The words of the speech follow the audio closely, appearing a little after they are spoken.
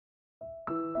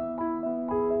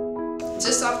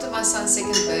Just after my son's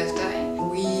second birthday,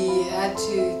 we had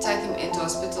to take him into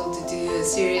hospital to do a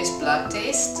serious blood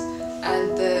test,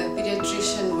 and the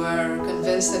pediatrician were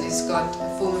convinced that he's got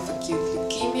a form of acute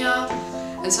leukemia,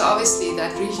 and so obviously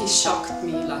that really shocked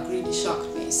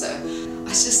me, so I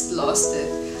just lost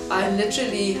it. I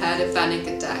literally had a panic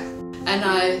attack, and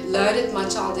I loaded my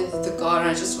child into the car and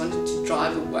I just wanted to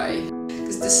drive away,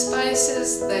 because the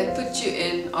spaces they put you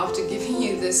in after giving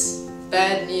you this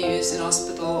bad news in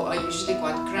hospital are usually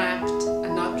quite cramped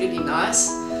and not really nice.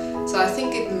 So I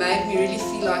think it made me really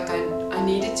feel like I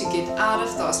needed to get out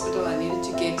of the hospital, I needed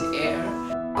to get air.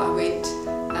 I went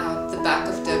out the back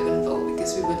of Durbanville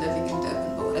because we were living in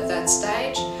Durbanville at that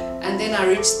stage, and then I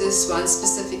reached this one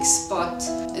specific spot.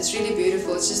 It's really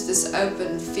beautiful, it's just this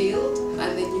open field,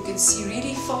 and then you could see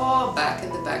really far back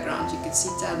in the background, you could see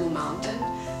Table Mountain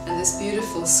and this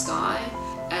beautiful sky.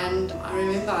 And I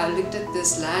remember I looked at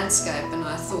this landscape and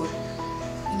I thought,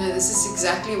 you know, this is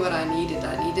exactly what I needed.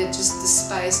 I needed just the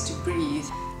space to breathe.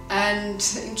 And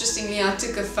interestingly, I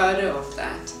took a photo of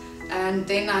that. And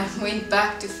then I went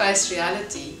back to face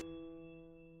reality.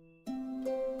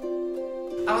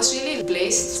 I was really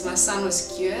blessed. My son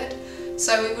was cured.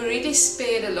 So we were really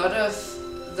spared a lot of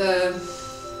the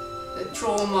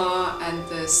trauma and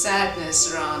the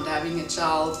sadness around having a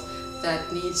child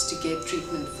that needs to get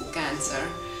treatment for cancer.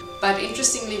 But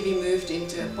interestingly, we moved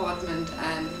into an apartment,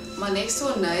 and my next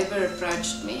door neighbor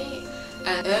approached me,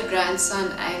 and her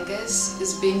grandson Angus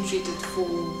is being treated for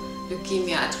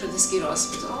leukemia at Grooteskier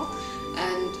Hospital.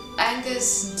 And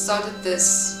Angus started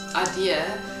this idea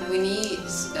when he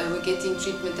were getting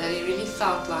treatment that he really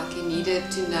felt like he needed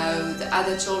to know the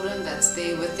other children that's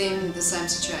there with him in the same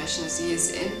situation as he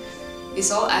is in.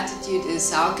 His whole attitude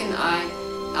is, how can I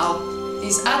help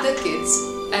these other kids,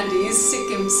 and he's sick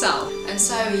himself. And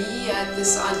so he had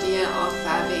this idea of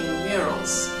having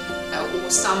murals or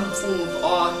some form of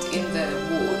art in the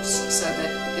wards, so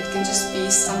that it can just be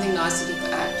something nice to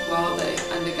look at while they're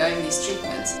undergoing these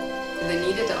treatments. And they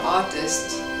needed an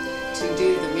artist to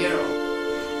do the mural,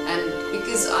 and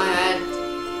because I had,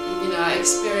 you know, I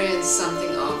experienced something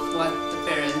of what the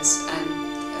parents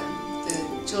and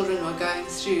the children were going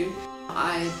through,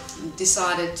 I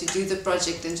decided to do the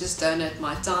project and just donate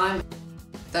my time.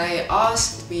 They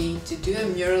asked me to do a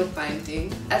mural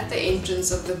painting at the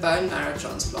entrance of the bone marrow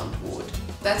transplant ward.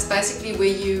 That's basically where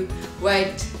you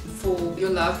wait for your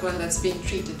loved one that's being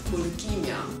treated for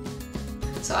leukemia.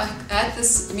 So I had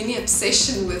this mini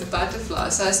obsession with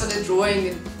butterflies, so I started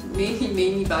drawing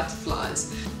many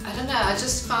butterflies. I don't know, I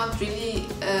just found really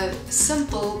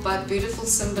simple but beautiful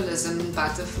symbolism in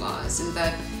butterflies, in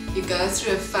that you go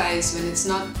through a phase when it's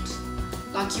not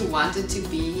like you want it to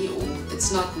be, or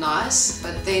it's not nice,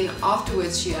 but then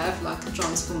afterwards you have like a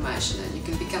transformation and you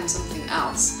can become something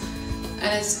else.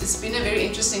 And it's been a very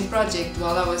interesting project.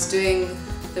 While I was doing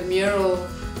the mural,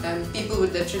 people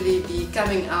would literally be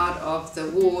coming out of the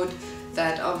ward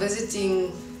that are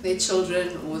visiting their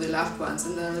children or their loved ones,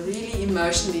 and they're really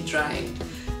emotionally drained,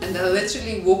 and they'll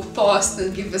literally walk past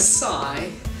and give a sigh.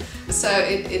 So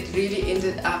it really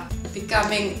ended up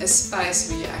becoming a space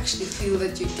where you actually feel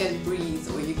that you can breathe,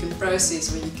 or you can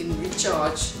process, or you can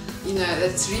recharge. You know,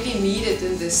 that's really needed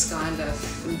in this kind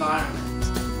of environment.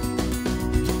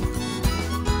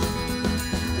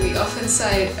 We often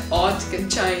say art can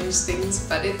change things,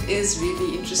 but it is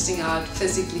really interesting how it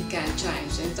physically can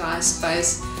change the entire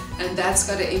space, and that's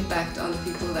got an impact on the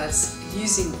people that's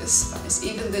using this space.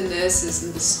 Even the nurses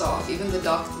and the staff, even the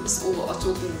doctors, all are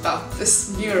talking about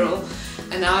this mural,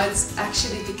 and now it's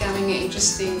actually becoming an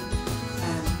interesting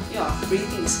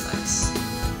breathing space.